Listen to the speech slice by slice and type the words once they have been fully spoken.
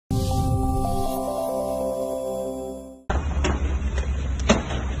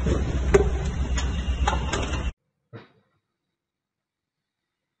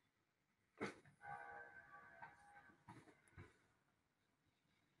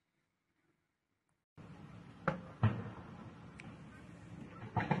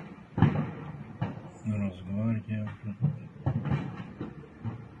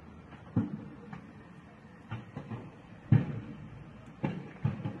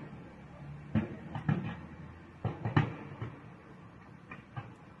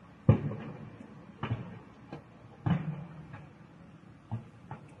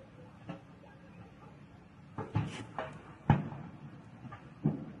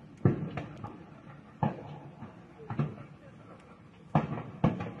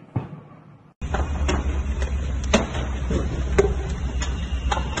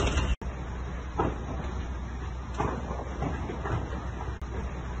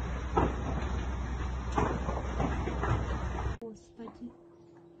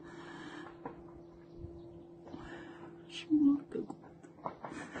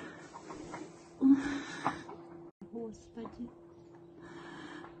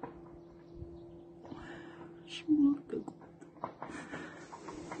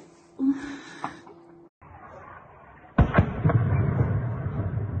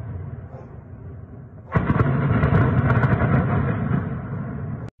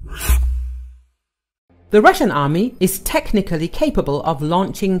The Russian army is technically capable of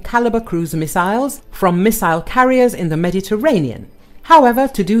launching caliber cruise missiles from missile carriers in the Mediterranean. However,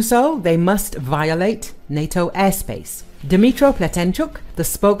 to do so, they must violate NATO airspace. Dmytro Pletenchuk, the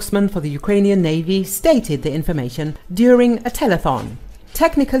spokesman for the Ukrainian Navy, stated the information during a telethon.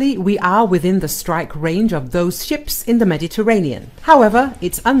 Technically, we are within the strike range of those ships in the Mediterranean. However,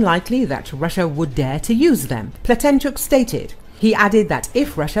 it's unlikely that Russia would dare to use them, Pletenchuk stated. He added that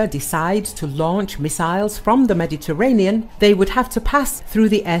if Russia decides to launch missiles from the Mediterranean, they would have to pass through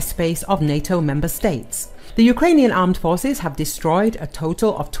the airspace of NATO member states. The Ukrainian armed forces have destroyed a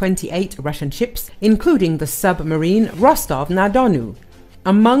total of 28 Russian ships, including the submarine Rostov-na-Donu.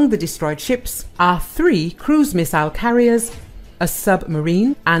 Among the destroyed ships are 3 cruise missile carriers, a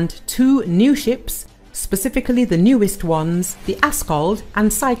submarine, and 2 new ships, specifically the newest ones, the Askold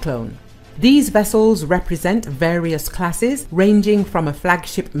and Cyclone. These vessels represent various classes ranging from a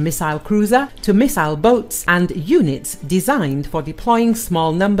flagship missile cruiser to missile boats and units designed for deploying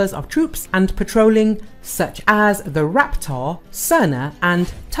small numbers of troops and patrolling, such as the Raptor, Cerner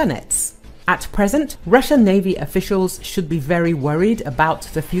and Tunets. At present, Russian Navy officials should be very worried about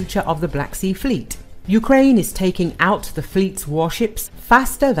the future of the Black Sea Fleet. Ukraine is taking out the fleet's warships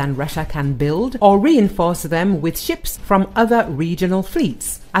faster than Russia can build or reinforce them with ships from other regional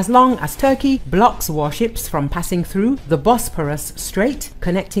fleets. As long as Turkey blocks warships from passing through the Bosporus Strait,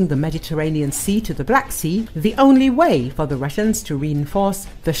 connecting the Mediterranean Sea to the Black Sea, the only way for the Russians to reinforce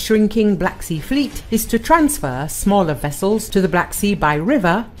the shrinking Black Sea Fleet is to transfer smaller vessels to the Black Sea by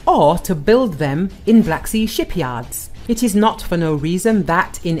river or to build them in Black Sea shipyards. It is not for no reason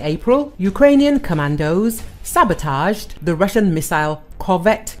that in April, Ukrainian commandos sabotaged the Russian missile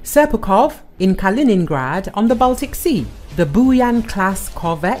corvette Serpukhov in Kaliningrad on the Baltic Sea. The Buyan-class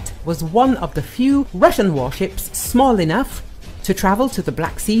corvette was one of the few Russian warships small enough to travel to the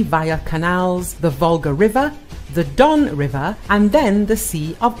Black Sea via canals, the Volga River, the Don River, and then the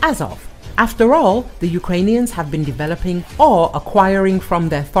Sea of Azov. After all, the Ukrainians have been developing or acquiring from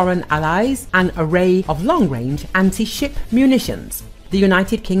their foreign allies an array of long-range anti-ship munitions. The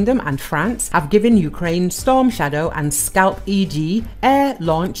United Kingdom and France have given Ukraine Storm Shadow and Scalp EG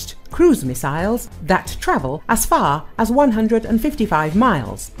air-launched cruise missiles that travel as far as 155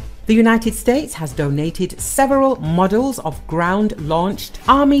 miles. The United States has donated several models of ground-launched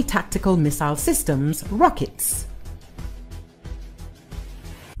Army tactical missile systems, rockets.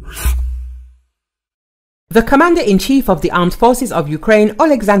 The Commander-in-Chief of the Armed Forces of Ukraine,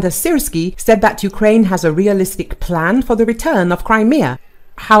 Oleksandr Syrsky, said that Ukraine has a realistic plan for the return of Crimea.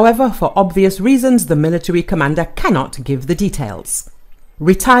 However, for obvious reasons, the military commander cannot give the details.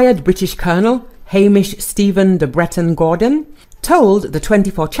 Retired British Colonel Hamish Stephen de Breton Gordon told the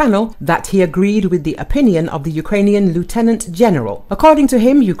 24 Channel that he agreed with the opinion of the Ukrainian Lieutenant General. According to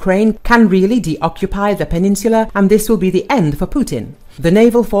him, Ukraine can really deoccupy the peninsula and this will be the end for Putin. The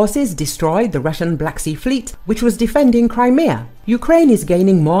naval forces destroyed the Russian Black Sea Fleet, which was defending Crimea. Ukraine is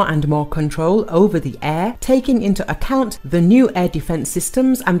gaining more and more control over the air, taking into account the new air defense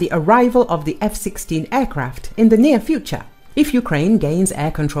systems and the arrival of the F-16 aircraft in the near future. If Ukraine gains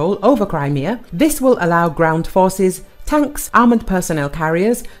air control over Crimea, this will allow ground forces, tanks, armored personnel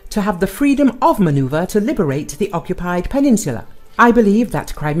carriers to have the freedom of maneuver to liberate the occupied peninsula. I believe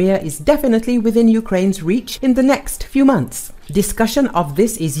that Crimea is definitely within Ukraine's reach in the next few months. Discussion of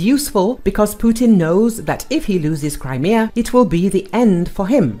this is useful because Putin knows that if he loses Crimea, it will be the end for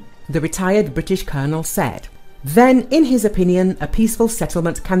him, the retired British colonel said. Then, in his opinion, a peaceful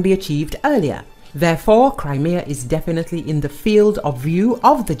settlement can be achieved earlier. Therefore, Crimea is definitely in the field of view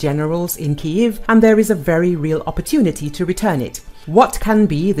of the generals in Kyiv, and there is a very real opportunity to return it. What can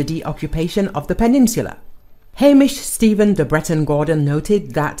be the deoccupation of the peninsula? Hamish Stephen de Breton Gordon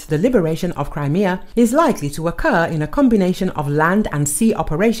noted that the liberation of Crimea is likely to occur in a combination of land and sea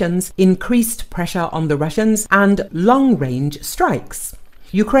operations, increased pressure on the Russians, and long-range strikes.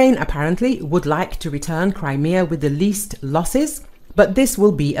 Ukraine apparently would like to return Crimea with the least losses, but this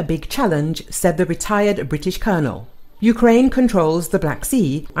will be a big challenge, said the retired British colonel. Ukraine controls the Black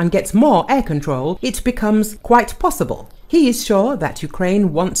Sea and gets more air control, it becomes quite possible. He is sure that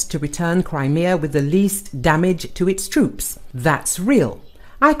Ukraine wants to return Crimea with the least damage to its troops. That's real.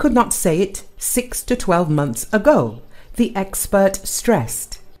 I could not say it 6 to 12 months ago, the expert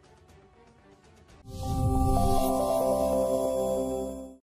stressed.